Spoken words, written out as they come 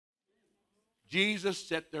Jesus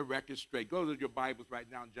set the record straight. Go to your Bibles right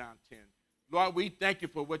now in John 10. Lord, we thank you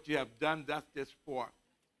for what you have done thus this far.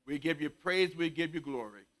 We give you praise. We give you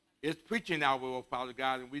glory. It's preaching hour, oh Father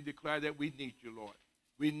God, and we declare that we need you, Lord.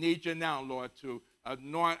 We need you now, Lord, to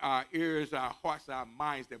anoint our ears, our hearts, our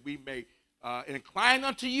minds, that we may incline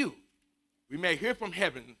unto you. We may hear from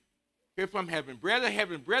heaven, bread of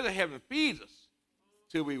heaven, feed us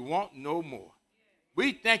till we want no more.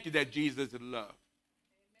 We thank you that Jesus is love.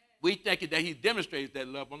 We thank you that he demonstrated that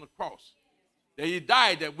love on the cross, that he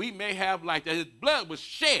died that we may have life, that his blood was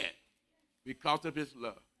shed because of his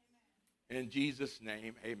love. In Jesus'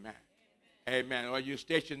 name, amen. Amen. Are you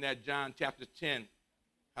stationed at John chapter 10?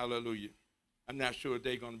 Hallelujah. I'm not sure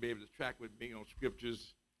they're going to be able to track with me on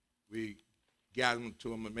scriptures. We got them to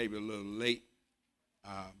them maybe a little late,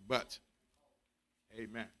 but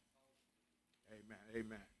amen. Amen.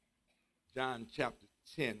 Amen. John chapter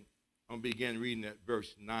 10. I'm going to begin reading at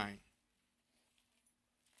verse 9.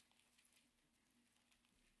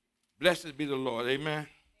 Blessed be the Lord. Amen. Amen.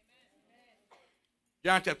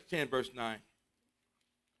 John chapter 10, verse 9.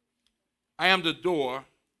 I am the door.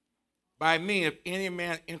 By me, if any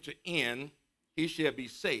man enter in, he shall be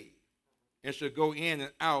saved, and shall go in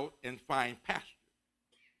and out and find pasture.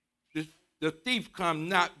 The thief come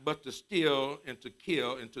not but to steal and to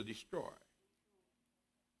kill and to destroy.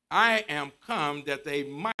 I am come that they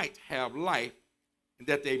might have life, and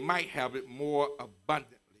that they might have it more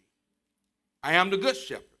abundantly. I am the good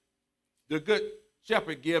shepherd. The good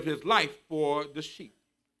shepherd gives his life for the sheep.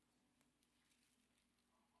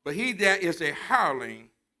 But he that is a hireling,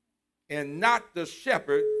 and not the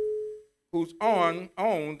shepherd, whose own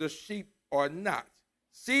the sheep are not,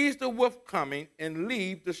 sees the wolf coming, and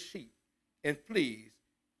leaves the sheep, and flees,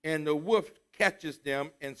 and the wolf catches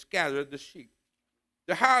them and scatters the sheep.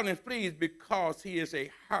 The hireling flees because he is a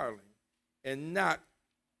hireling, and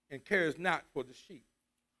cares not for the sheep.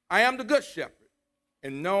 I am the good shepherd,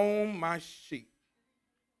 and know my sheep,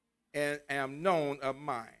 and am known of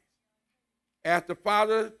mine. As the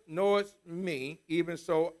Father knoweth me, even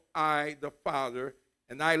so I the Father,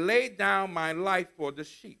 and I lay down my life for the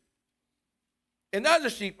sheep. And other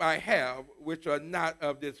sheep I have, which are not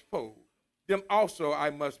of this fold, them also I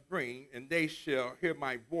must bring, and they shall hear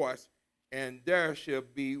my voice, and there shall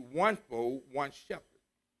be one fold, one shepherd.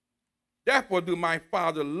 Therefore do my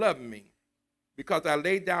Father love me, because I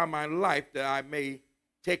lay down my life that I may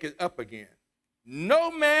take it up again.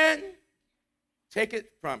 No man take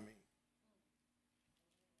it from me,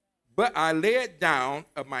 but I lay it down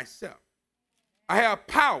of myself. I have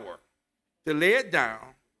power to lay it down.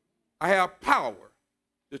 I have power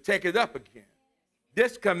to take it up again.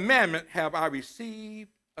 This commandment have I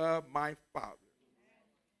received of my Father.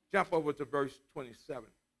 Jump over to verse 27.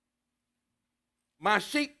 My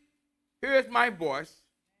sheep hears my voice,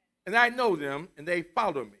 and I know them, and they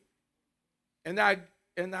follow me. And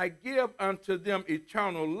I give unto them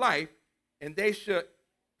eternal life, and they should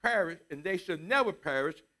perish, and they should never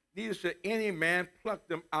perish, neither should any man pluck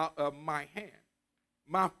them out of my hand.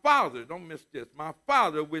 My Father, don't miss this, my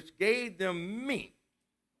Father which gave them me.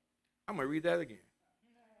 I'm going to read that again.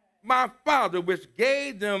 My Father which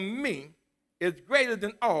gave them me is greater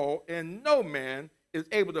than all, and no man is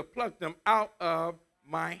able to pluck them out of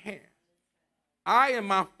my hand. I and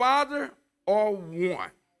my Father are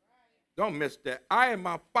one. Don't miss that. I and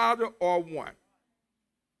my Father are one.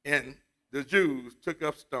 And the Jews took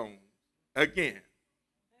up stones again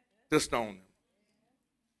to stone them.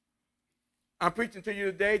 I'm preaching to you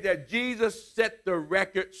today that Jesus set the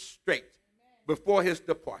record straight before his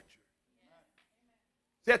departure.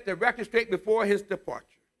 Set the record straight before his departure.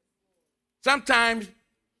 Sometimes,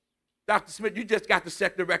 Dr. Smith, you just got to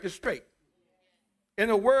set the record straight.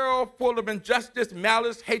 In a world full of injustice,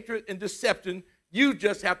 malice, hatred, and deception, you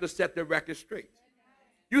just have to set the record straight.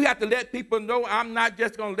 You have to let people know I'm not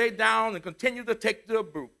just going to lay down and continue to take the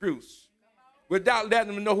abuse without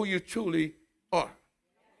letting them know who you truly are,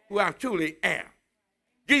 who I truly am.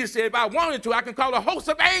 Jesus said, if I wanted to, I can call a host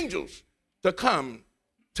of angels to come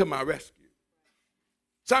to my rescue.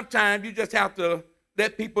 Sometimes you just have to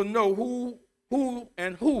let people know who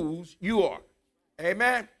and whose you are.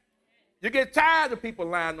 Amen. You get tired of people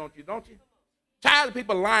lying on you, don't you? Tired of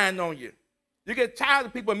people lying on you. You get tired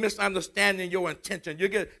of people misunderstanding your intention. You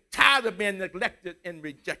get tired of being neglected and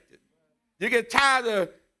rejected. You get tired of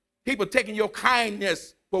people taking your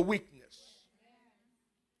kindness for weakness.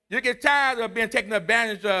 You get tired of being taken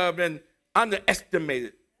advantage of and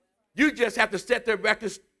underestimated. You just have to set the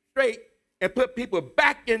record straight and put people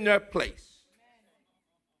back in their place.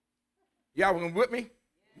 Y'all with me?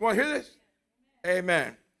 You want to hear this?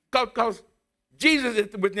 Amen. Because Jesus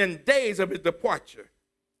is within days of his departure.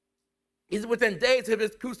 He's within days of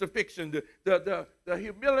his crucifixion, the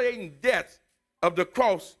humiliating death of the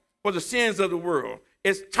cross for the sins of the world.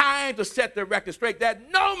 It's time to set the record straight that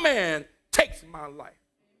no man takes my life,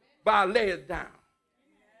 but I lay it down.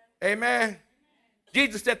 Amen.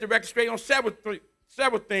 Jesus set the record straight on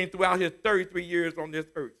several things throughout his 33 years on this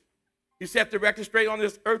earth. He set the record straight on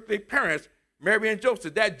his earthly parents, Mary and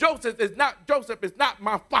Joseph, that Joseph is not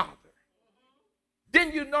my father.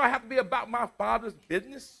 Didn't you know I have to be about my father's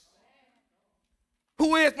business?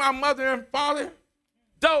 Who is my mother and father?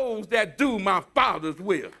 Those that do my father's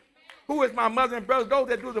will. Who is my mother and brother? Those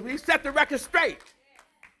that do the will. He set the record straight.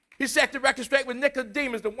 He set the record straight with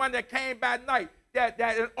Nicodemus, the one that came by night, that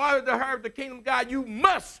in order to inherit the kingdom of God, you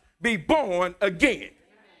must be born again.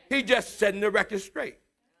 He just setting the record straight.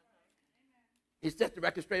 He set the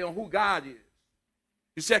record straight on who God is.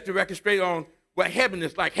 He set the record straight on what heaven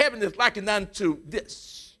is like. Heaven is likened unto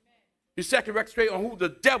this. He set the record straight on who the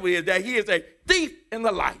devil is, that he is a thief and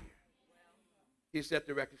a liar. He set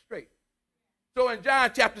the record straight. So in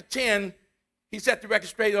John chapter 10, he set the record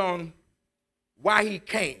straight on why he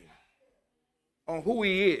came, on who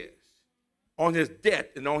he is, on his death,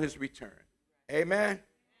 and on his return. Amen?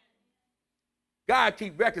 God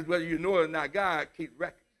keeps records, whether you know it or not. God keeps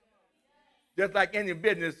records. Just like any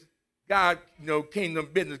business, God, kingdom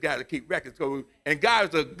business got to keep records. And God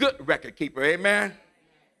is a good record keeper. Amen?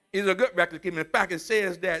 He's a good record keeper. In fact, it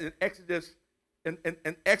says that in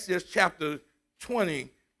Exodus chapter 20,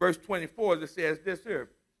 verse 24, it says this here.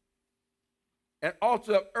 An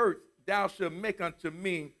altar of earth thou shalt make unto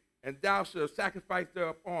me, and thou shalt sacrifice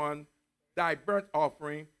thereupon thy burnt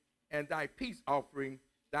offering and thy peace offering,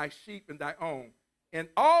 thy sheep and thy own. In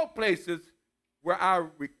all places where I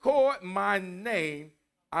record my name,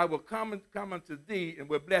 I will come unto thee and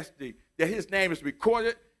will bless thee. That his name is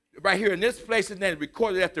recorded right here in this place. His name is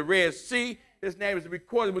recorded at the Red Sea. His name is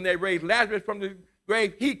recorded when they raised Lazarus from the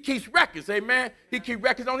grave. He keeps records, amen. He keeps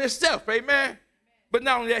records on himself, amen. But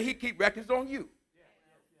not only that, he keeps records on you.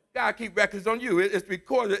 God keeps records on you. It's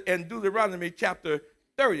recorded in Deuteronomy chapter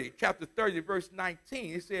 30, verse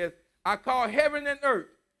 19. It says, I call heaven and earth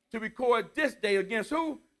to record this day against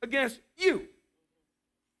who? Against you.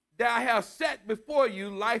 That I have set before you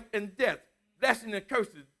life and death, blessing and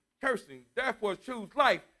cursing. Therefore choose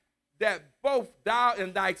life, that both thou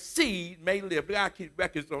and thy seed may live. God keeps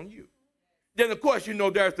records on you. Then, of course,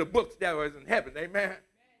 there's the books that are in heaven. Amen.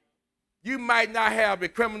 You might not have a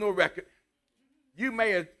criminal record. You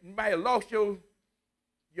may have lost your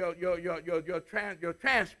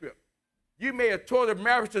transcript. You may have tore the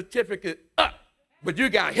marriage certificate up, but you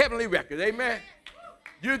got a heavenly record. Amen.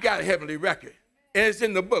 You got a heavenly record. And it's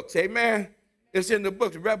in the books, amen? It's in the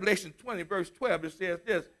books. Revelation 20, verse 12, it says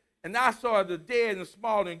this. And I saw the dead and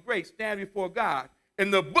small and great stand before God,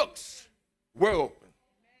 and the books were open.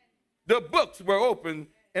 The books were open,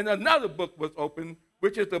 and another book was open,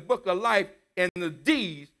 which is the book of life, and the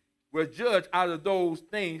deeds were judged out of those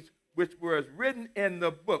things which were written in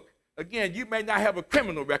the book. Again, you may not have a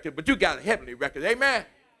criminal record, but you got a heavenly record, amen?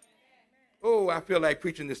 Oh, I feel like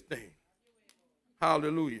preaching this thing.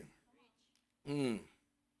 Hallelujah.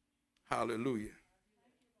 Hallelujah.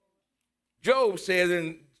 Job says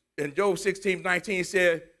in Job 16:19, he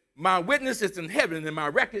said, my witness is in heaven and my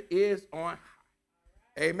record is on high.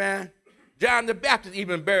 Amen. John the Baptist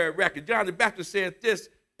even bare a record. John the Baptist said this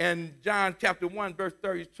in John chapter 1, verse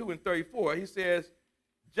 32 and 34. He says,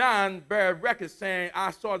 John bare a record saying,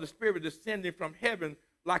 I saw the Spirit descending from heaven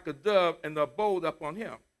like a dove and abode upon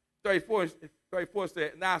him. 34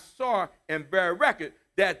 said, and I saw and bare a record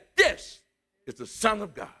that this is the Son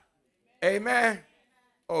of God. Amen.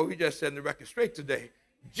 Oh, he just setting the record straight today.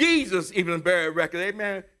 Jesus even bare a record.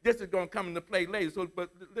 Amen. This is going to come into play later. So,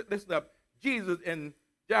 but listen up. Jesus in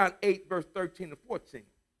John 8, verse 13 to 14.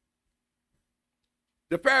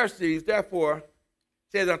 The Pharisees, therefore,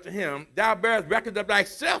 said unto him, thou bearest record of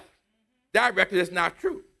thyself. Thy record is not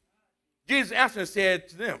true. Jesus answered and said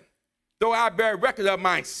to them, though I bear record of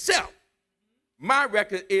myself, my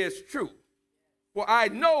record is true. For I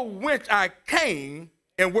know whence I came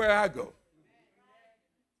and where I go.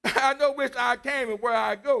 I know whence I came and where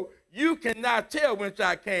I go. You cannot tell whence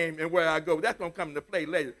I came and where I go. That's going to come into play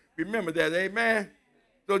later. Remember that, amen?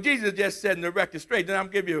 So Jesus just setting the record straight. Then I'm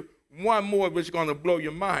going to give you one more which is going to blow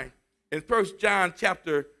your mind. In 1 John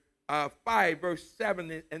chapter 5, verse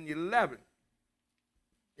 7 and 11,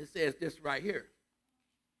 it says this right here.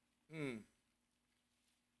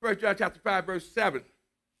 1 John chapter 5, verse 7,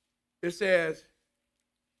 it says,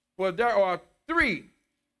 for there are three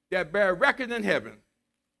that bear record in heaven,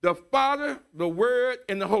 the Father, the Word,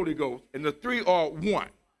 and the Holy Ghost, and the three are one.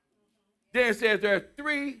 Then it says there are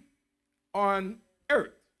three on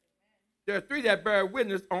earth, There are three that bear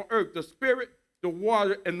witness on earth, the spirit, the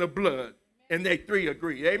water, and the blood. And they three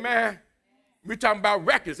agree. Amen? We're talking about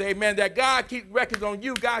records. Amen? That God keeps records on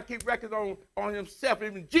you. God keeps records on himself.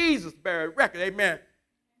 Even Jesus bear a record. Amen?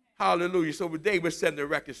 Hallelujah. So today we're setting the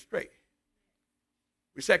record straight.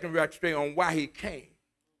 We're setting the record straight on why he came,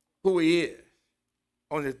 who he is,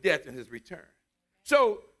 on his death and his return.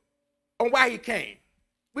 So, on why he came.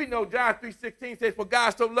 We know John 3:16 says, for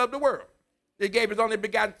God so loved the world, he gave his only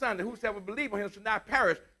begotten son, that whosoever believes on him should not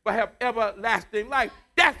perish, but have everlasting life.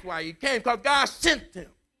 That's why he came, because God sent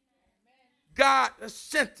him. God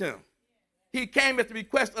sent him. He came at the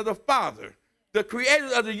request of the Father, the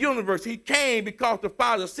creator of the universe. He came because the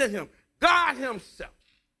Father sent him. God himself,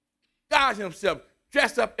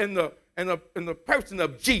 dressed up in the person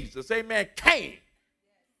of Jesus, amen, came.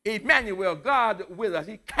 Emmanuel, God with us,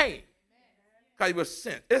 he came because he was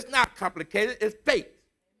sent. It's not complicated, it's faith.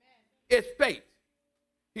 It's faith.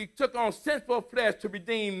 He took on sinful flesh to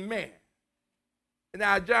redeem man. And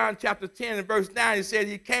now John chapter 10 and verse 9, he said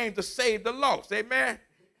he came to save the lost, amen.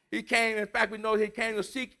 He came, in fact, we know he came to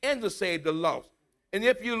seek and to save the lost. And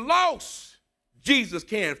if you're lost, Jesus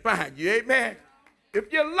can find you, amen.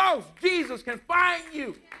 If you're lost, Jesus can find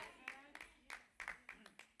you.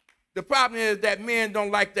 The problem is that men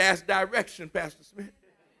don't like to ask direction, Pastor Smith.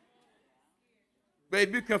 But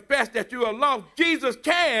if you confess that you are lost, Jesus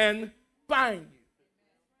can find you.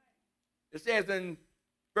 It says in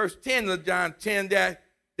verse 10 of John 10 that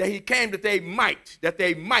he came that they might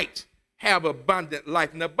have abundant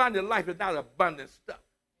life. And abundant life is not abundant stuff.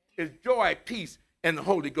 It's joy, peace, and the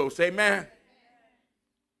Holy Ghost. Amen?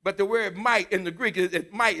 But the word might in the Greek,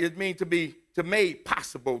 it means to made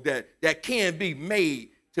possible, that can be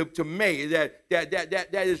made. To made, that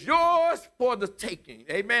is yours for the taking,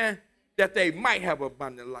 amen, that they might have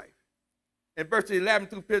abundant life. In verses 11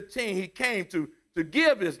 through 15, he came to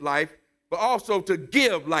give his life, but also to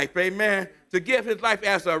give life, amen, to give his life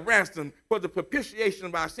as a ransom for the propitiation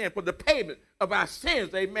of our sins, for the payment of our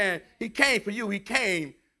sins, amen. He came for you, he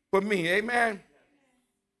came for me, amen.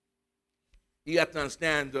 You have to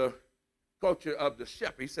understand the culture of the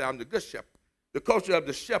shepherd. He said, I'm the good shepherd. The culture of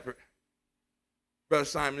the shepherd, Brother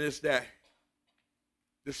Simon, is that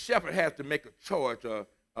the shepherd has to make a charge, a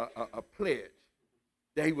pledge,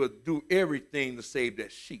 that he would do everything to save that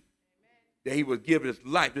sheep, that he would give his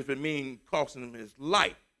life, if it means costing him his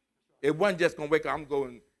life. It wasn't just going to wake up, I'm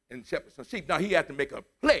going and shepherd some sheep. No, he had to make a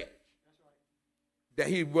pledge that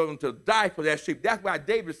he's willing to die for that sheep. That's why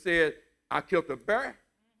David said, I killed the bear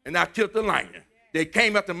and I killed the lion. They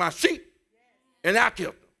came after my sheep and I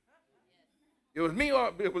killed them. It was me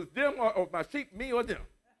or it was them or my sheep, me or them,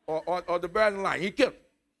 or the bear and the lion. He killed them.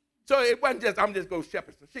 So it wasn't just, I'm just going to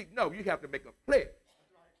shepherd some sheep. No, you have to make a pledge,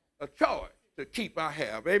 a charge to keep our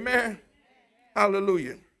have. Amen?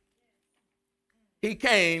 Hallelujah. He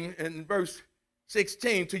came in verse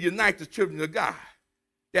 16 to unite the children of God.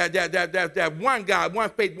 That one God, one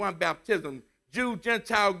faith, one baptism. Jew,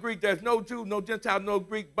 Gentile, Greek. There's no Jew, no Gentile, no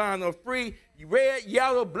Greek, bond or free. Red,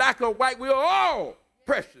 yellow, black or white. We are all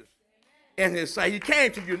precious in his sight. He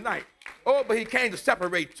came to unite. Oh, but he came to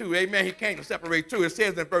separate too. Amen. He came to separate too. It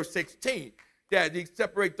says in verse 16 that he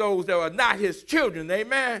separate those that are not his children.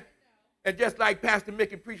 Amen. And just like Pastor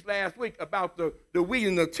Mickey preached last week about the wheat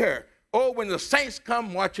and the tare. Oh, when the saints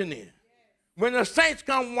come marching in. When the saints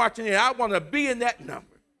come marching in, I want to be in that number.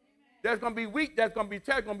 There's going to be wheat, there's going to be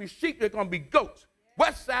tare, there's going to be sheep, there's going to be goats.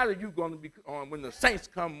 What side are you going to be on when the saints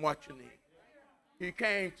come marching in? He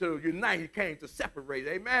came to unite. He came to separate.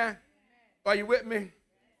 Amen. Are you with me?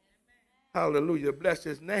 Hallelujah. Bless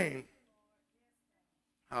his name.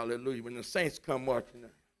 Hallelujah. When the saints come marching in.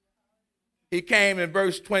 He came in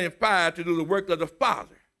verse 25 to do the work of the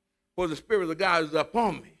Father. For the Spirit of God is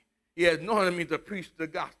upon me. He has anointed me to preach the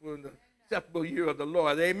gospel in the acceptable year of the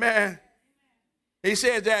Lord. Amen. He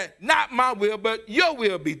says that not my will, but your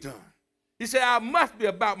will be done. He said, I must be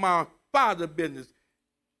about my Father's business.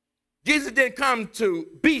 Jesus didn't come to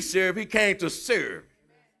be served. He came to serve.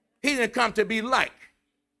 He didn't come to be liked.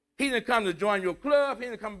 He didn't come to join your club. He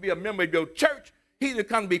didn't come to be a member of your church. He didn't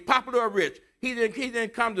come to be popular or rich. He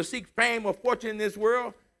didn't come to seek fame or fortune in this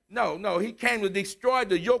world. No. He came to destroy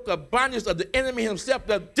the yoke of bondage of the enemy himself,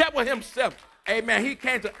 the devil himself. Amen. He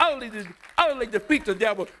came to utterly defeat the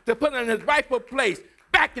devil, to put him in his rightful place,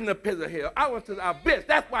 back in the pit of hell. I went to the abyss.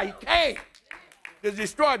 That's why he came, to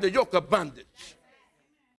destroy the yoke of bondage.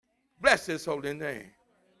 Bless his holy name.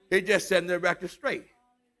 He just set the record straight.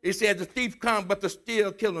 He said, the thief come but to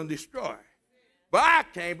steal, kill, and destroy. But I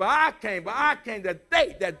came that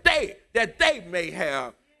they may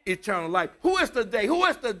have eternal life. Who is the they? Who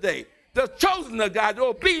is the they? The chosen of God, the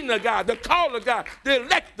obedient of God, the called of God, the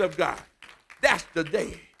elect of God. That's the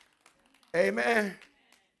day. Amen.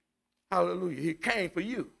 Hallelujah. He came for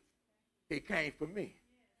you. He came for me.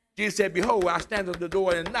 Jesus said, behold, I stand at the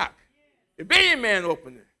door and knock. If any man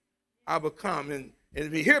open it, I will come. And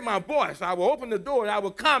if he hear my voice, I will open the door and I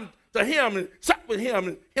will come to him and sup with him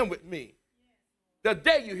and him with me. The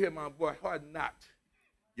day you hear my voice, harden not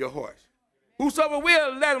your hearts. Whosoever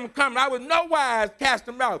will, let him come. I will no wise cast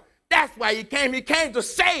him out. That's why he came. He came to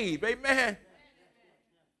save. Amen.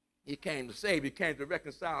 He came to save. He came to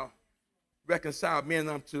reconcile men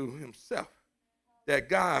unto himself. That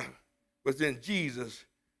God was in Jesus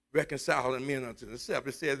reconciling men unto himself.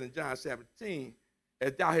 It says in John 17,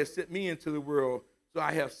 as thou hast sent me into the world, so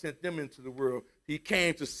I have sent them into the world. He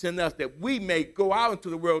came to send us that we may go out into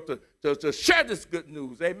the world to share this good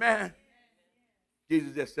news. Amen.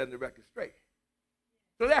 Jesus just setting the record straight.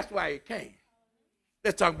 So that's why he came.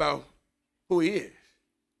 Let's talk about who he is.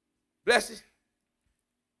 Blessed.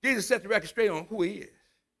 Jesus set the record straight on who he is.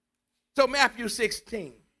 So Matthew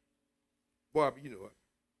 16. Barbara, you know it.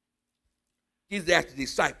 Jesus asked the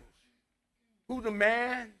disciples, who the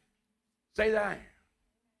man say that I am?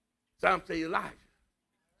 Some say Elijah.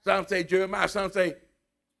 Some say Jeremiah. Some say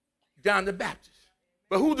John the Baptist.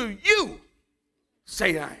 But who do you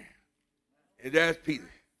say I am? And there's Peter.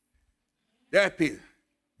 There's Peter.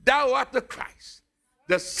 Thou art the Christ,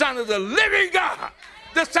 the Son of the living God.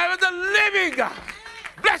 The Son of the living God.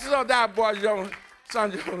 Blessed are thou, boy Jones,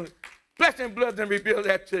 son Jones. Flesh and blood didn't reveal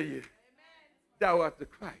that to you. Thou art the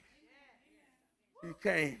Christ. He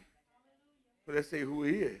came. But let's say who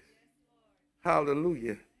he is.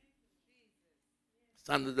 Hallelujah.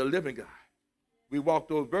 Son of the living God. We walk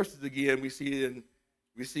those verses again. We see in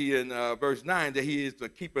verse 9 that he is the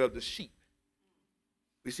keeper of the sheep.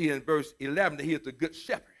 We see in verse 11 that he is the good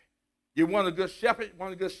shepherd. You want a good shepherd?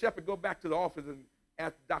 Want a good shepherd? Go back to the office and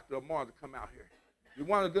ask Dr. Amar to come out here. You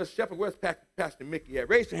want a good shepherd? Where's Pastor Mickey at?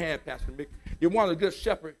 Raise your hand, Pastor Mickey. You want a good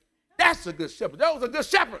shepherd? That's a good shepherd. Those are good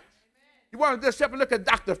shepherds. You want a good shepherd? Look at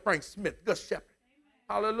Dr. Frank Smith, good shepherd.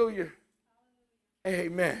 Hallelujah.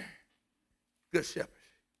 Amen. Good shepherd.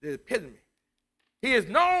 The epitome. He is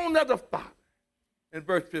known of the Father. In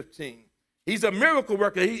verse 15. He's a miracle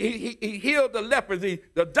worker. He healed the lepers.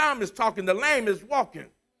 The dumb is talking. The lame is walking.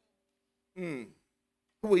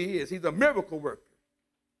 Who he is. He's a miracle worker.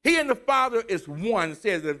 He and the Father is one, it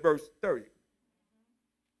says in verse 30.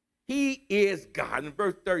 He is God. In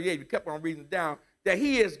verse 38, we kept on reading down, that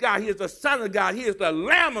he is God. He is the Son of God. He is the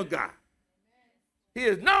Lamb of God. He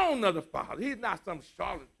is known of the Father. He's not some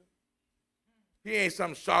charlatan. He ain't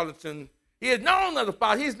some charlatan. He is known of the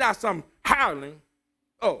Father. He's not some hireling.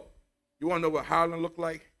 Oh, you want to know what hireling look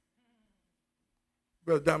like?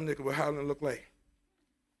 Brother Dominic, what hireling look like?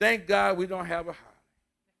 Thank God we don't have a hireling.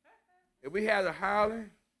 If we had a hireling,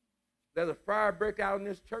 there's a fire break out in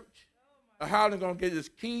this church. A hireling going to get his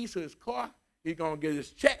keys to his car. He's going to get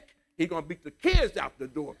his check. He's going to beat the kids out the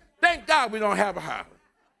door. Thank God we don't have a hireling.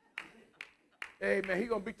 Amen. He's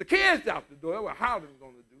going to beat the kids out the door. That's what hireling's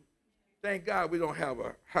going to do. Thank God we don't have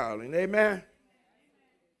a hireling. Amen.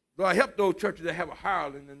 Lord, help those churches that have a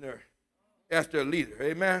hireling in there as their leader.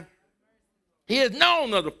 Amen. He is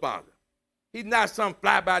known of the Father. He's not some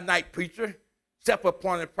fly-by-night preacher,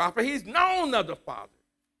 self-appointed prophet. He's known of the Father.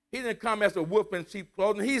 He didn't come as a wolf in sheep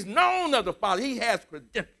clothing. He's known of the Father. He has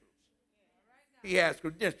credentials. He has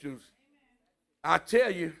credentials. I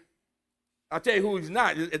tell you who he's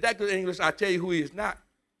not. If that's good English, I tell you who he is not.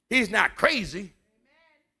 He's not crazy.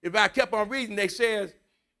 If I kept on reading, they said,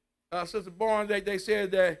 Sister Barnes, they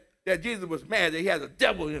said that Jesus was mad, that he had a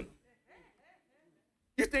devil in him.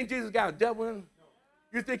 You think Jesus got a devil in him?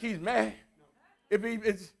 You think he's mad? If he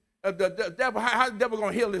is the devil, how the devil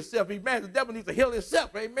going to heal himself? He's mad. The devil needs to heal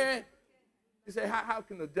himself. Amen. You say, how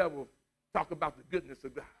can the devil talk about the goodness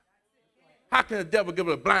of God? How can the devil give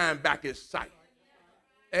a blind back his sight?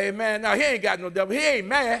 Amen. Now, he ain't got no devil. He ain't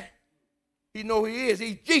mad. He know who he is.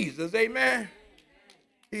 He's Jesus. Amen.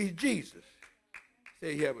 He's Jesus.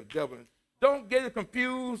 Say he have a devil. Don't get it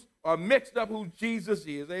confused or mixed up who Jesus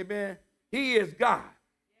is. Amen. He is God.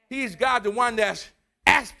 He's God, the one that's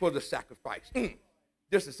asked for the sacrifice.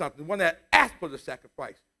 This is something. The one that asked for the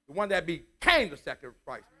sacrifice. The one that became the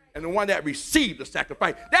sacrifice. And the one that received the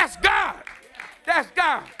sacrifice. That's God. That's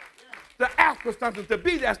God. To ask for something, to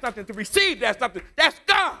be that something, to receive that something. That's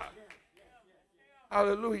God.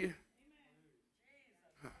 Hallelujah.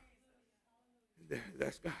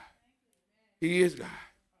 That's God. He is God.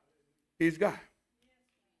 He's God.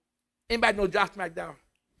 Anybody know Josh McDowell?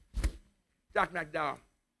 Josh McDowell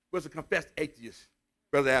was a confessed atheist,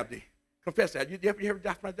 Brother Abdi. Confessed that. You ever heard of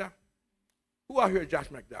Josh McDowell? Who out here is Josh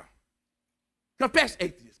McDowell? Confessed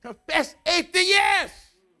atheist. Confessed atheist.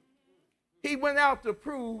 He went out to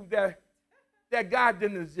prove that God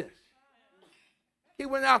didn't exist. He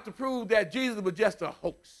went out to prove that Jesus was just a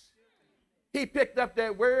hoax. He picked up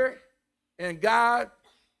that word, and God,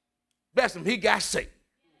 bless him, he got saved.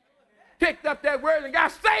 Picked up that word and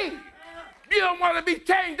got saved. You don't want to be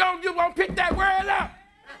changed, don't you? Want to pick that word up.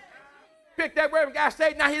 Pick that word and got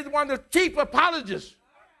saved. Now he's one of the chief apologists,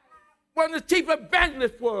 one of the chief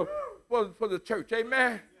evangelists for the church.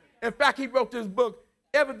 Amen. In fact, he wrote this book,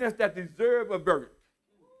 Evidence That Deserve a Verdict.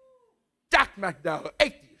 Jack McDowell,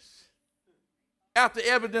 atheist. After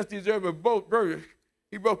Evidence Deserve a Verdict,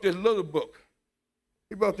 he wrote this little book.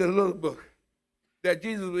 He wrote this little book that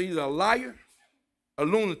Jesus was either a liar, a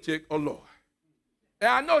lunatic, or Lord. And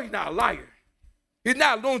I know he's not a liar. He's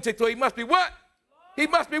not a lunatic, so he must be what? He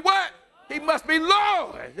must be what? He must be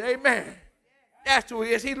Lord. Amen. That's who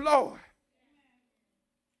he is. He's Lord.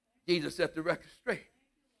 Jesus set the record straight.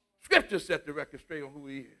 Scripture set the record straight on who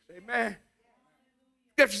he is. Amen.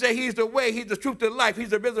 Scripture says he's the way, he's the truth to life, he's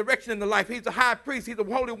the resurrection and the life, he's the high priest, he's the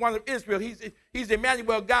Holy One of Israel, he's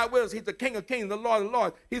Emmanuel, God with us, he's the King of kings, the Lord of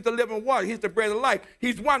lords, he's the living water, he's the bread of life,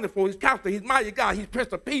 he's wonderful, he's counselor, he's mighty God, he's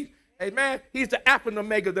Prince of Peace. Amen. He's the Alpha and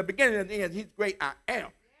Omega, the beginning and the end. He's great I am.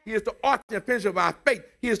 He is the author and finisher of our faith.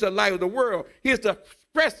 He is the light of the world. He is the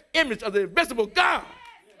express image of the invisible God.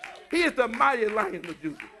 He is the mighty Lion of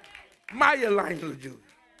Judah. Mighty Lion of Judah.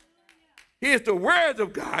 He is the word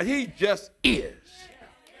of God. He just is.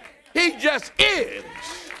 He just is.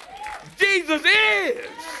 Jesus is.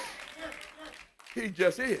 He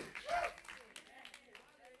just is.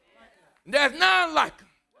 And there's none like him.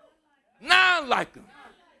 None like him.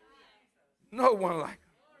 No one like him.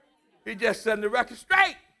 He just setting the record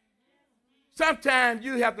straight. Sometimes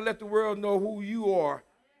you have to let the world know who you are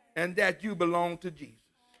and that you belong to Jesus.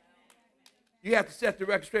 You have to set the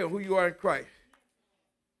record straight on who you are in Christ.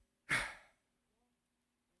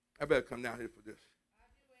 I better come down here for this.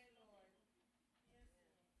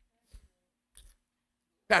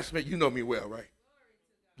 Pastor Smith, you know me well, right?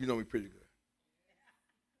 You know me pretty good.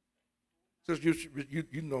 Since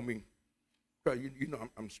you know me, you know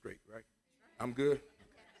I'm straight, right? I'm good.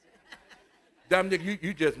 Dominic,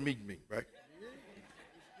 you just meet me, right?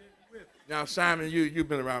 Now, Simon, you've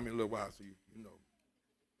been around me a little while, so you know.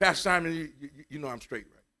 Pastor Simon, you know I'm straight,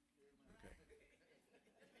 right?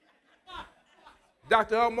 Okay.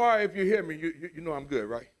 Dr. Elmore, if you hear me, you know I'm good,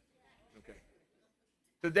 right? Okay.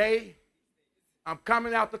 Today, I'm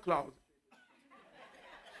coming out the closet.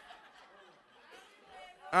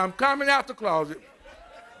 I'm coming out the closet.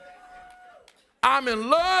 I'm in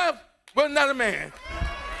love with another man.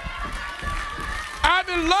 I'm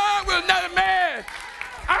in love with another man.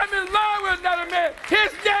 I'm in love with another man.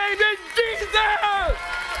 His name is Jesus.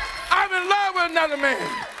 I'm in love with another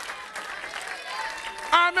man.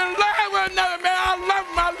 I'm in love with another man. I love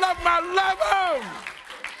him. I love him. I love him.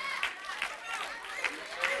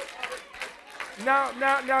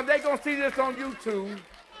 Now they're going to see this on YouTube,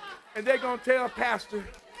 and they're going to tell Pastor,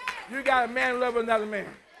 you got a man in love with another man.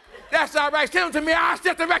 That's all right. Send them to me. I'll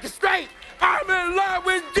set the record straight. I'm in love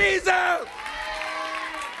with Jesus.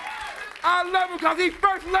 I love him because he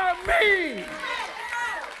first loved me.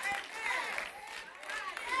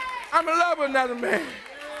 I'm in love with another man.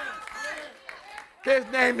 His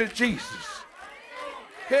name is Jesus.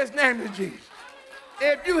 His name is Jesus.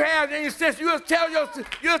 If you have any sense, you'll tell the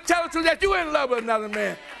truth that you're in love with another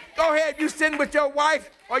man. Go ahead, you sitting with your wife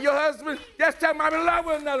or your husband, just tell him I'm in love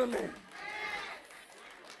with another man.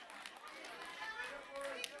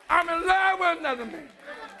 I'm in love with another man.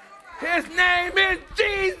 His name is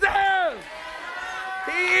Jesus.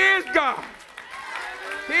 He is God.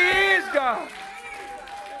 He is God.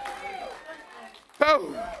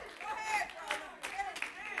 Oh.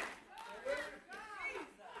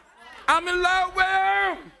 I'm in love with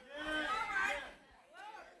him.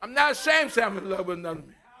 I'm not ashamed to say I'm in love with another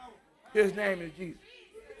man. His name is Jesus.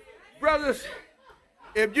 Brothers,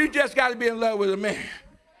 if you just got to be in love with a man,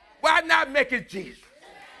 why not make it Jesus?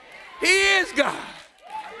 He is God.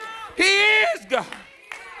 He is God.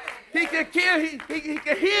 He can kill, he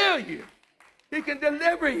can heal you. He can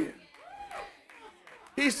deliver you.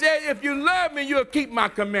 He said, if you love me, you'll keep my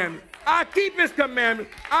commandments. I keep his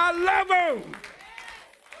commandments. I love him.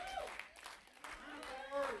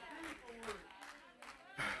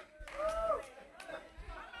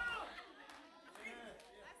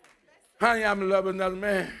 Honey, I'm in love with another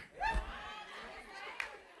man.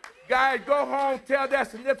 Guys, go home, tell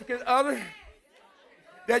that significant other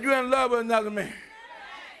that you're in love with another man.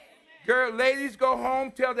 Girl, ladies, go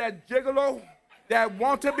home, tell that gigolo, that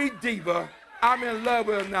want to be diva, I'm in love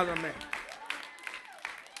with another man.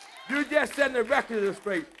 You just setting the record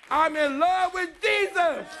straight. I'm in love with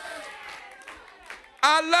Jesus.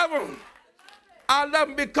 I love him. I love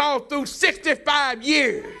him because through 65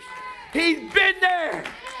 years, he's been there.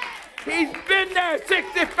 He's been there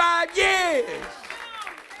 65 years.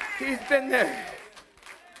 He's been there.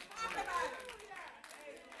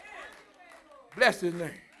 Bless his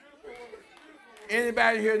name.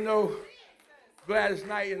 Anybody here know Gladys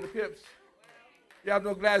Knight and the Pips? Y'all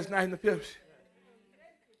know Gladys Knight and the Pips?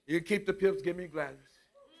 You keep the Pips, give me Gladys.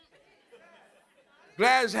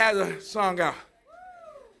 Gladys has a song out.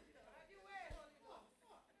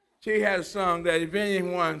 She had a song that if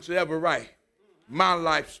anyone should ever write my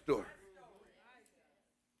life story.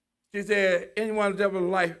 She said, anyone should ever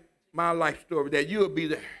write my life story, that you'll be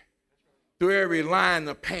there through every line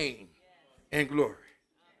of pain and glory.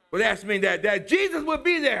 Well, that means that Jesus will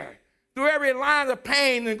be there through every line of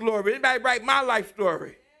pain and glory. Anybody write my life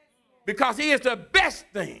story? Because he is the best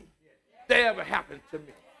thing that ever happened to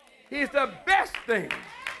me. He's the best thing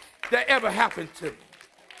that ever happened to me.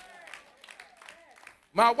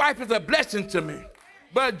 My wife is a blessing to me,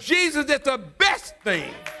 but Jesus is the best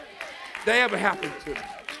thing that ever happened to me.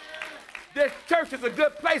 This church is a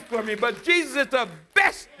good place for me, but Jesus is the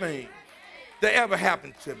best thing that ever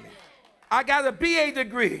happened to me. I got a BA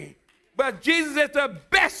degree, but Jesus is the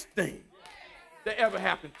best thing that ever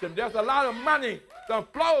happened to me. There's a lot of money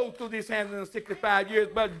that flows through these hands in 65 years,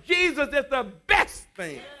 but Jesus is the best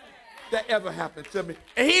thing that ever happened to me.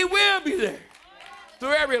 And he will be there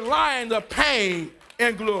through every line of pain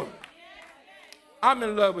and glory. I'm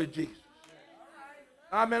in love with Jesus.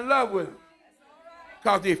 I'm in love with him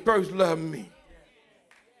because he first loved me.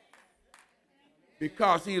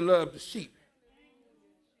 Because he loved the sheep.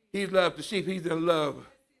 He loved the sheep. He's in love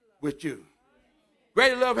with you.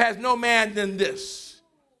 Greater love has no man than this,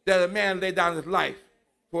 that a man lay down his life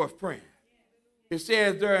for a friend. It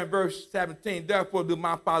says there in verse 17, therefore do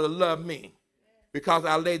my Father love me, because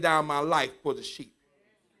I lay down my life for the sheep.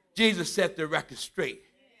 Jesus set the record straight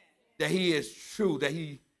that he is true, that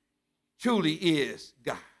he truly is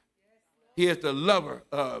God. He is the lover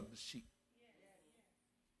of the sheep.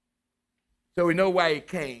 So we know why he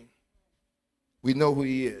came. We know who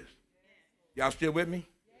he is. Y'all still with me?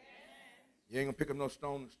 You ain't going to pick up no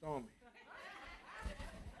stone and stone me.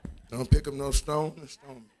 Don't pick up no stone and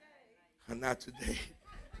stone me. Not today.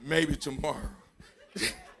 Maybe tomorrow.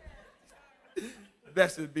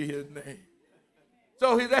 Blessed be his name.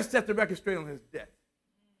 So let's set the record straight on his death.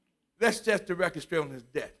 Let's set the record straight on his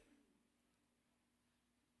death.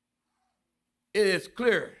 It is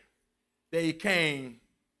clear that he came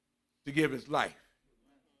to give his life.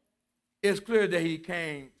 It's clear that he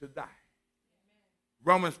came to die.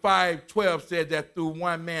 Romans 5:12 said that through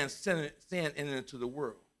one man sin entered into the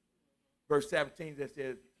world. Verse 17 that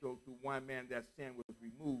says, so through one man that sin was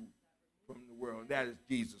removed from the world. That is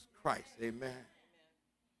Jesus Christ. Amen.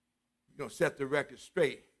 You're going to set the record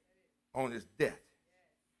straight on his death.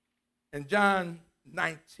 In John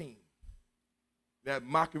 19, that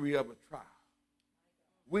mockery of a trial,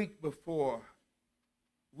 weeks before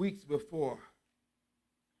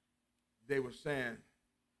they were saying,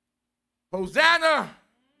 Hosanna,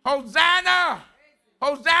 Hosanna,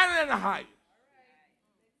 Hosanna in the highest.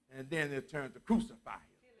 And then they turned to crucify him.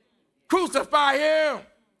 Crucify him.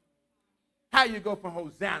 How you go from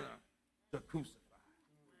Hosanna to crucify?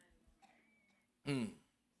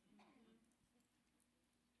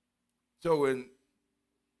 So in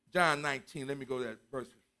John 19, let me go to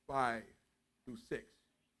verses 5 through 6. It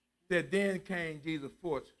said, then came Jesus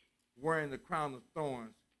forth, wearing the crown of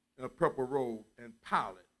thorns and a purple robe, and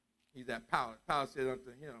Pilate. He's at Pilate. Pilate said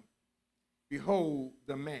unto him, behold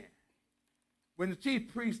the man. When the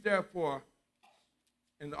chief priests, therefore,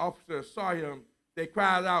 and the officers saw him, they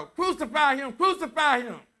cried out, crucify him, crucify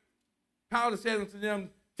him. Pilate said unto them,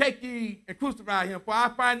 take ye and crucify him, for I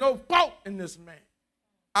find no fault in this man.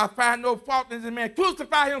 I find no fault in this man.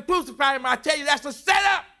 Crucify him, crucify him. I tell you, that's a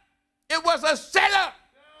setup. It was a setup.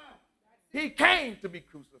 He came to be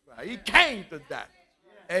crucified. He came to die.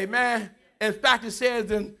 Amen. In fact, it says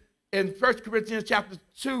in 1 Corinthians chapter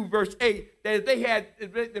 2, verse 8, that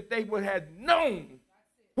if they would have known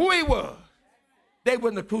who he was, they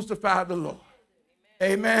wouldn't have crucified the Lord.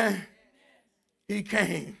 Amen. He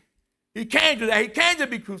came. He came to that. He came to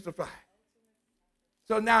be crucified.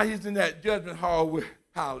 So now he's in that judgment hall with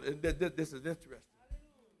Pilate. And this is interesting.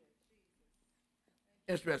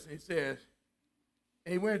 Interesting. He says,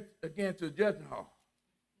 and he went again to the judgment hall.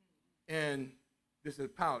 And this is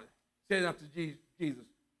Pilate. Said unto Jesus,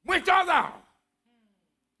 whence art thou?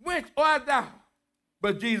 Whence art thou?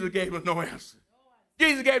 But Jesus gave him no answer.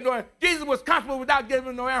 Jesus gave no answer. Jesus was comfortable without giving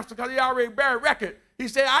him no answer because he already bare record. He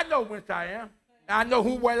said, I know whence I am. I know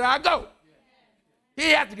where I go. He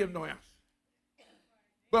had to give no answer.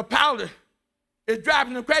 But Pilate is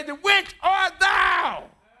driving him crazy. Which art thou?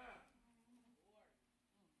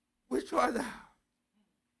 Which art thou?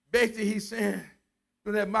 Basically, he's saying,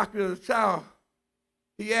 from that mockery of the child,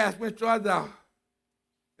 he asked, which art thou?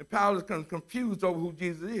 And Pilate is confused over who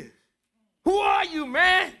Jesus is. Who are you,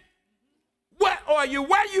 man? What are you?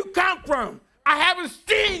 Where do you come from? I haven't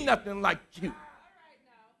seen nothing like you.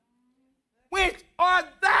 Which art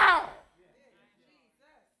thou?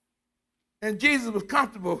 And Jesus was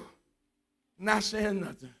comfortable not saying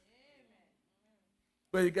nothing.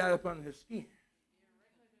 But he got up under his skin.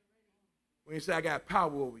 When he said, I got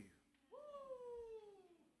power over you.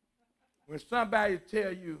 When somebody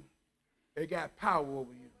tell you they got power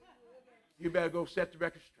over you, you better go set the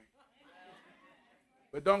record straight.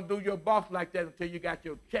 But don't do your boss like that until you got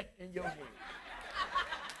your check in your hand.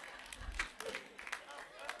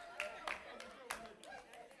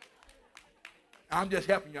 I'm just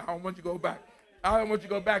helping you. I don't want you to go back. I don't want you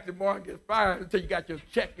to go back tomorrow and get fired until you got your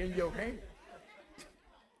check in your hand.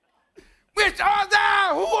 Which art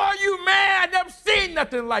thou? Who are you, man? I've never seen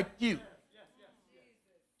nothing like you.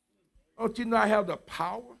 Don't you know I have the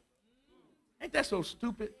power? Ain't that so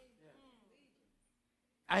stupid?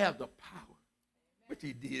 I have the power. Which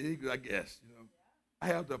he did, I guess, you know. I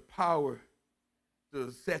have the power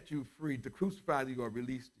to set you free, to crucify thee or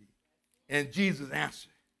release thee. And Jesus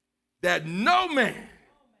answered that no man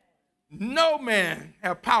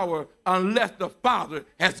have power unless the Father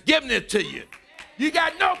has given it to you. You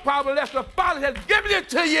got no power unless the Father has given it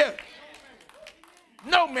to you.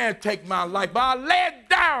 No man take my life, but I lay it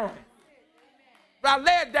down. But I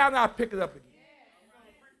lay it down and I pick it up again.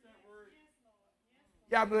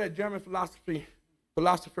 Y'all know that German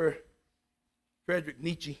philosopher Friedrich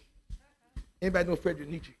Nietzsche? Anybody know Friedrich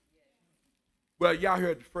Nietzsche? Well, y'all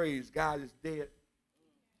heard the phrase, God is dead.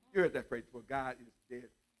 You heard that phrase before, God is dead.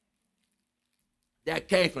 That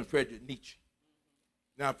came from Friedrich Nietzsche.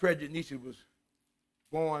 Now, Friedrich Nietzsche was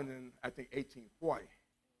born in, I think, 1840.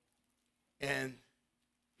 And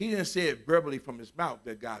he didn't say it verbally from his mouth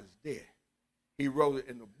that God is dead. He wrote it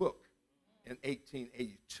in a book in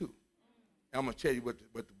 1882. And I'm going to tell you what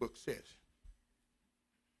the book says.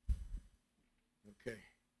 Okay.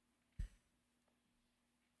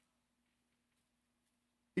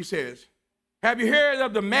 He says, have you heard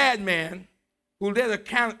of the madman who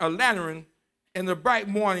lit a lantern in the bright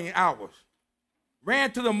morning hours,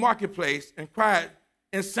 ran to the marketplace and cried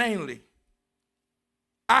insanely,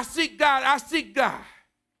 I seek God, I seek God.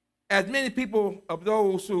 As many people of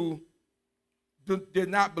those who did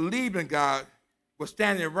not believe in God were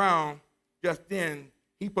standing around just then,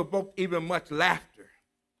 he provoked even much laughter.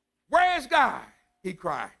 Where is God? He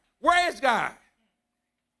cried. Where is God?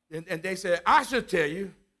 And they said, I should tell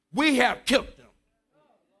you, we have killed him.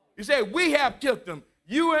 You say, we have killed him.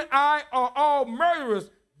 You and I are all murderers.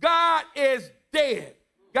 God is dead.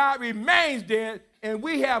 God remains dead, and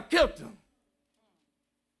we have killed him.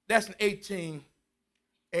 That's in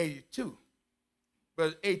 1882.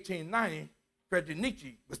 But in 1890, Friedrich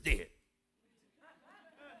Nietzsche was dead.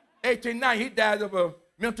 1890, he died of a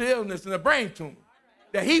mental illness and a brain tumor.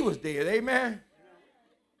 That he was dead, amen?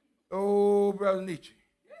 Oh, Brother Nietzsche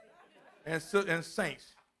and saints,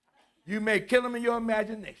 you may kill him in your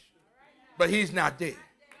imagination, but he's not dead.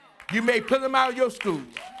 You may put him out of your schools,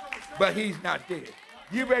 but he's not dead.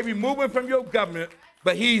 You may remove him from your government,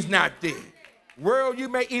 but he's not dead. World, you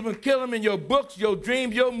may even kill him in your books, your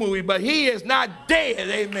dreams, your movie, but he is not dead,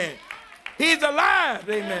 amen. He's alive,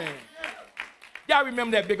 amen. Y'all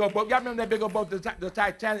remember that big old boat? Y'all remember that big old boat, the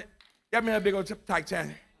Titanic? Y'all remember that big old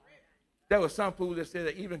Titanic? There was some fool that said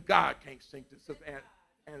that even God can't sink this.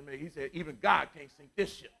 He said, even God can't sink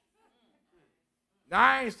this ship. Now,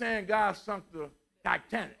 I ain't saying God sunk the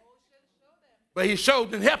Titanic, but he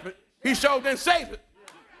showed didn't help it. He showed didn't save it.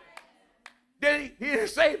 Did he? He didn't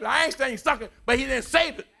save it. I ain't saying he sunk it, but he didn't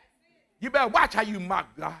save it. You better watch how you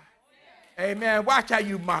mock God. Amen. Watch how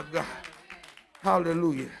you mock God.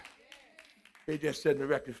 Hallelujah. They just setting the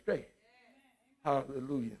record straight.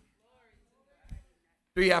 Hallelujah.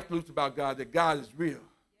 3 absolutes about God: that God is real,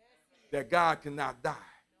 that God cannot die,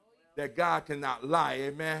 that God cannot lie.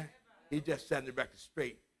 Amen. He just setting the record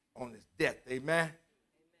straight on his death. Amen.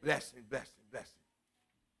 Blessing, blessing, blessing.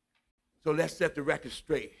 So let's set the record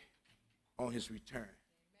straight on his return.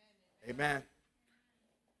 Amen.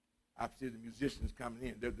 I see the musicians coming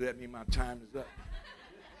in. Does that mean my time is up?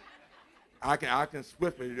 I can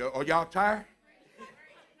swiftly. Are y'all tired?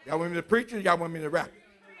 Y'all want me to preach it? Y'all want me to rap it?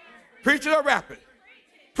 Preach it or rap it?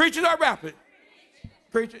 Preach it or rap it?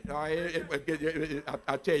 Preach it. All right,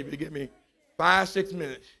 I'll tell you, if you give me 5-6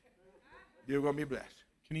 minutes, you're going to be blessed.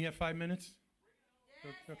 Can he have 5 minutes?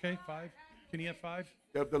 Okay, 5? Can he have 5?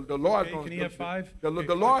 The Lord's Okay, going. can he have 5? The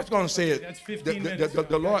Lord's going to say it. That's 15 minutes.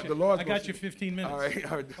 The Lord. I got you 15 minutes. All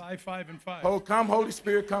right. 5, 5, and 5. Oh, come, Holy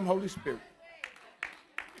Spirit. Come, Holy Spirit.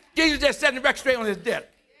 Jesus just set the record straight on his death.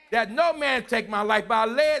 That no man take my life, but I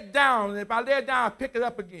lay it down. And if I lay it down, I pick it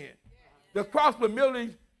up again. The cross was merely,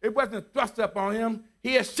 it wasn't thrust up on him.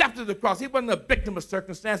 He accepted the cross. He wasn't a victim of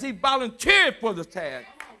circumstance. He volunteered for the task.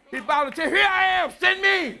 He volunteered. Here I am, send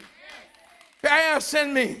me. Here I am,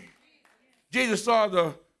 send me. Jesus saw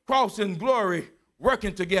the cross and glory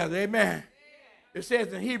working together. Amen. It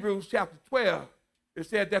says in Hebrews chapter 12, it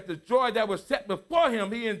said that the joy that was set before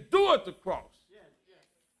him, he endured the cross.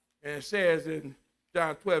 And it says in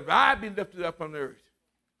John 12, if I be lifted up on the earth,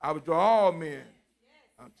 I will draw all men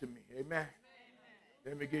unto me. Amen.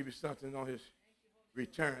 Let me give you something on his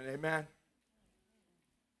return. Amen.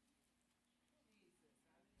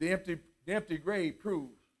 The empty grave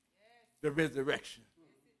proves the resurrection.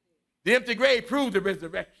 The empty grave proves the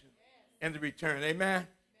resurrection and the return. Amen.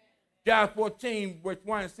 John 14, verse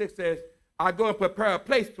 1 and 6 says, I go and prepare a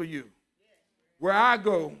place for you. Where I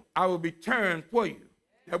go, I will return for you.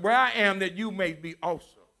 That where I am, that you may be also.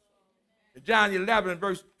 In John 11,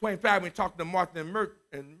 verse 25, when he talked to Martha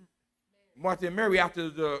and Mary after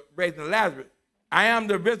the raising of Lazarus, I am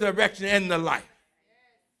the resurrection and the life.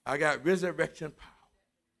 I got resurrection power.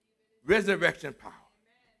 Resurrection power.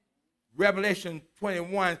 Revelation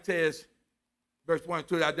 21 says, verse 1 and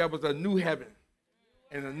 2, that there was a new heaven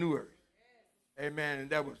and a new earth. Amen. And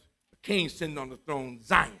there was a king sitting on the throne,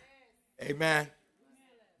 Zion. Amen.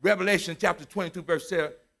 Revelation chapter 22, verse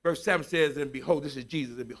 7 says, and behold, this is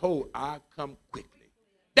Jesus, and behold, I come quickly.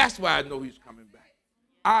 That's why I know he's coming back.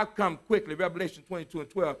 I come quickly. Revelation 22 and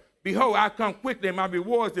 12. Behold, I come quickly, and my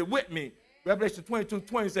rewards are with me. Revelation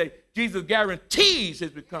 22:20 says, Jesus guarantees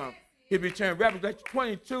his return. Revelation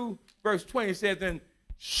 22, verse 20 says, and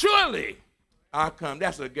surely I come.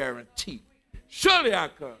 That's a guarantee. Surely I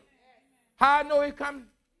come. How I know he's coming?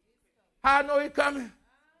 How I know he's coming?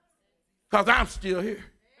 Because I'm still here.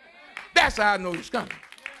 That's how I know he's coming.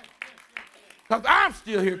 Because I'm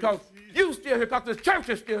still here, because you still here, because the church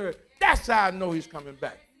is still here. That's how I know he's coming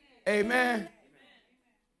back. Amen.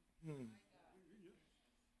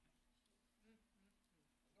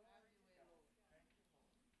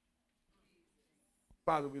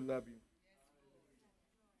 Father, we love you.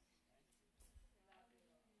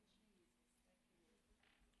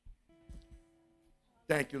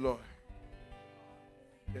 Thank you, Lord,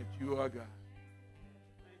 that you are God.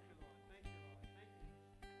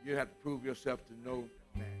 You have to prove yourself to no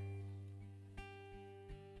man.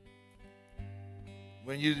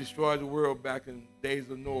 When you destroyed the world back in the days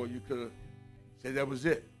of Noah, you could have said that was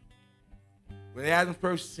it. When Adam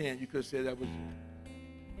first sinned, you could have said that was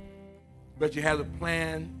it. But you had a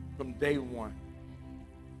plan from day one.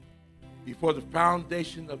 Before the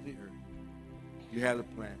foundation of the earth, you had a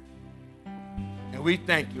plan. And we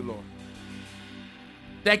thank you, Lord.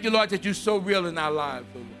 Thank you, Lord, that you're so real in our lives,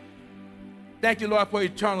 oh Lord. Thank you, Lord, for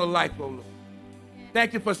eternal life, oh Lord.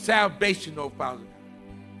 Thank you for salvation, oh Father.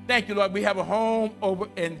 Thank you, Lord, we have a home over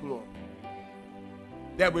in glory.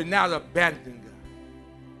 That we're not abandoned, God.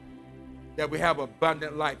 That we have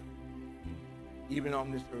abundant life, even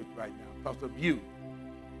on this earth right now, because of you.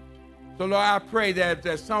 So, Lord, I pray that if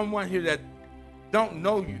there's someone here that don't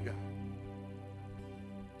know you, God,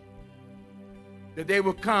 that they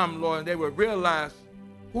will come, Lord, and they will realize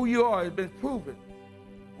who you are has been proven.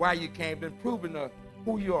 Why you came, been proven of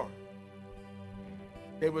who you are.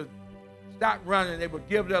 They will stop running. They will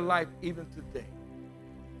give their life even today.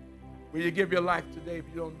 Will you give your life today if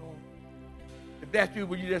you don't know him? If that's you,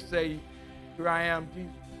 will you just say, here I am,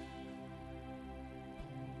 Jesus?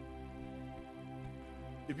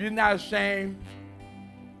 If you're not ashamed,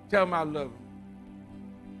 tell him I love him.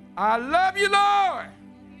 I love you, Lord.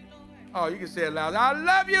 Oh, you can say it loud. I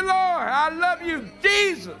love you, Lord. I love you,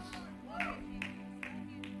 Jesus.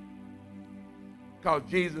 Because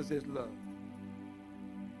Jesus is love.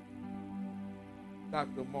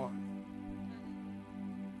 Dr. Martin.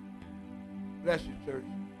 Bless you, church.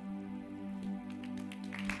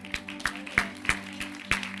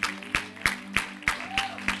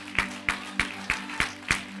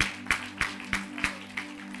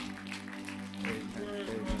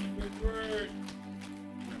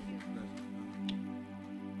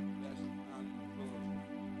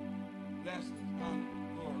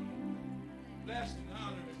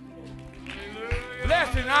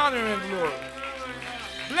 Bless and honor and glory.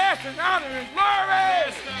 Bless and honor and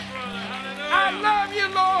glory. I love you,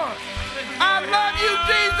 Lord. I love you,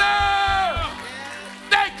 Jesus.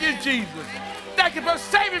 Thank you, Jesus. Thank you for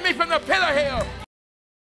saving me from the pit of hell.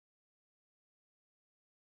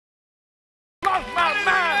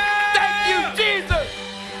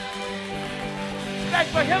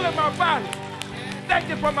 for healing my body. Thank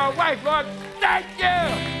you for my wife, Lord. Thank you.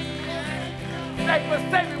 Thank you for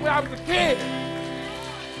saving me when I was a kid.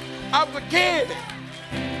 I was a kid.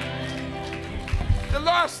 The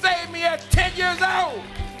Lord saved me at 10 years old,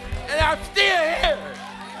 and I'm still here.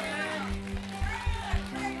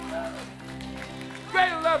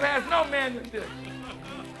 Greater love has no man than this.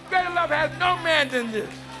 Greater love has no man than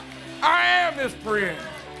this. I am his friend.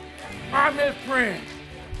 I'm his friend.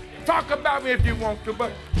 Talk about me if you want to,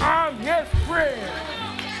 but I'm his friend.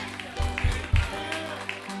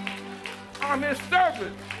 I'm his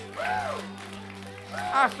servant.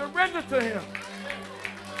 I surrender to him.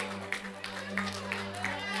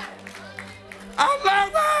 I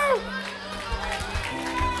love him.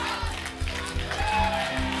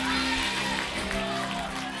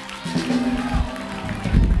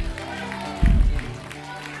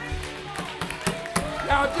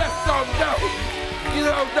 Y'all just don't know. You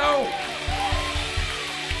don't know.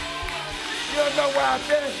 You don't know where I've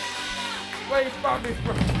been, where he brought me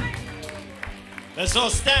from. Let's all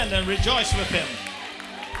stand and rejoice with him.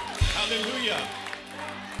 Hallelujah.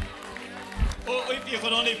 Oh, if you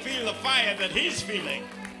could only feel the fire that he's feeling.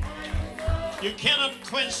 You cannot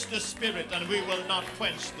quench the spirit, and we will not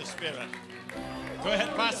quench the spirit. Go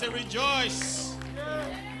ahead, Pastor, rejoice.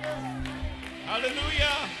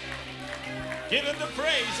 Hallelujah. Give him the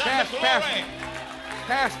praise and the glory.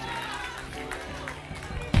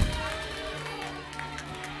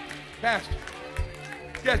 Pastor.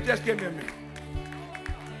 Just give me a minute.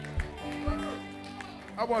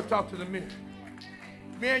 I want to talk to the men.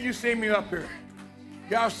 Men, you see me up here.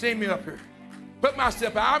 Y'all see me up here. Put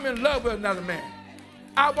myself out. I'm in love with another man.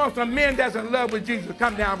 I want some men that's in love with Jesus.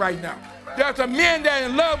 Come down right now. There's some men that are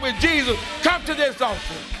in love with Jesus. Come to this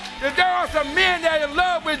altar. If there are some men that are in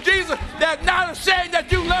love with Jesus that's not ashamed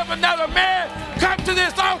that you love another man, come to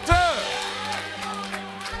this altar.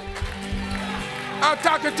 I'm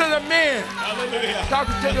talking to the men. Hallelujah.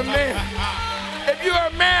 Talking to the men. If you're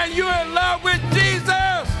a man, you're in love with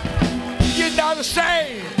Jesus. You're not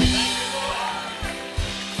ashamed.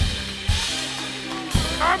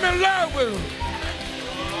 I'm in love with him.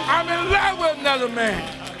 I'm in love with another man.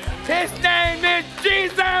 His name is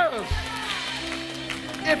Jesus.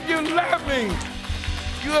 If you love me,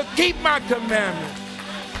 you will keep my commandments.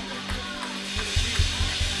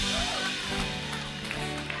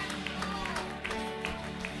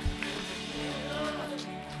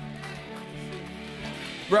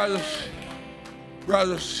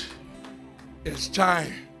 Brothers, it's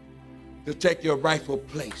time to take your rightful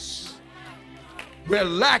place. We're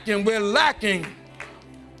lacking to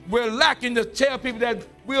tell people that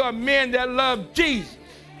we are men that love Jesus.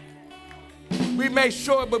 We may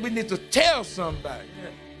show it, but we need to tell somebody.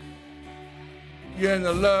 You're in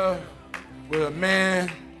the love with a man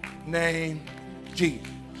named Jesus.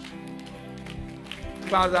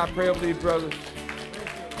 Father, I pray over these brothers.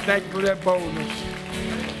 Thank you for their boldness.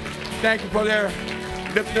 Thank you for their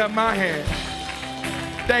lifting up my hand.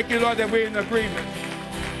 Thank you, Lord, that we're in agreement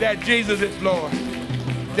that Jesus is Lord.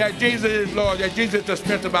 That Jesus is Lord. That Jesus is the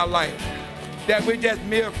strength of our life. That we're just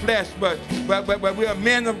mere flesh, but we are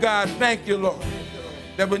men of God. Thank you, Lord,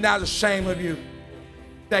 that we're not ashamed of you.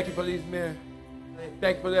 Thank you for these men.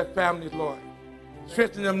 Thank you for their families, Lord.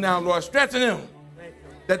 Strengthen them now, Lord. Strengthen them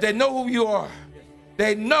that they know who you are.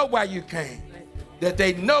 They know why you came. That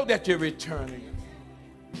they know that you're returning.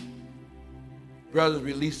 Brothers,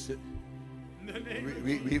 release it.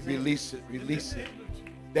 Release it. Release it.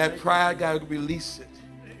 That pride, God, release it.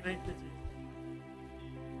 Thank you.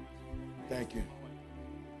 Thank you.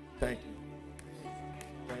 Thank you.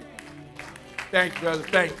 Thank you, brother.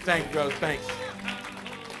 Thank you, brother. Thanks.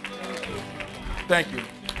 Thank you.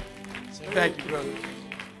 Thank you, brother.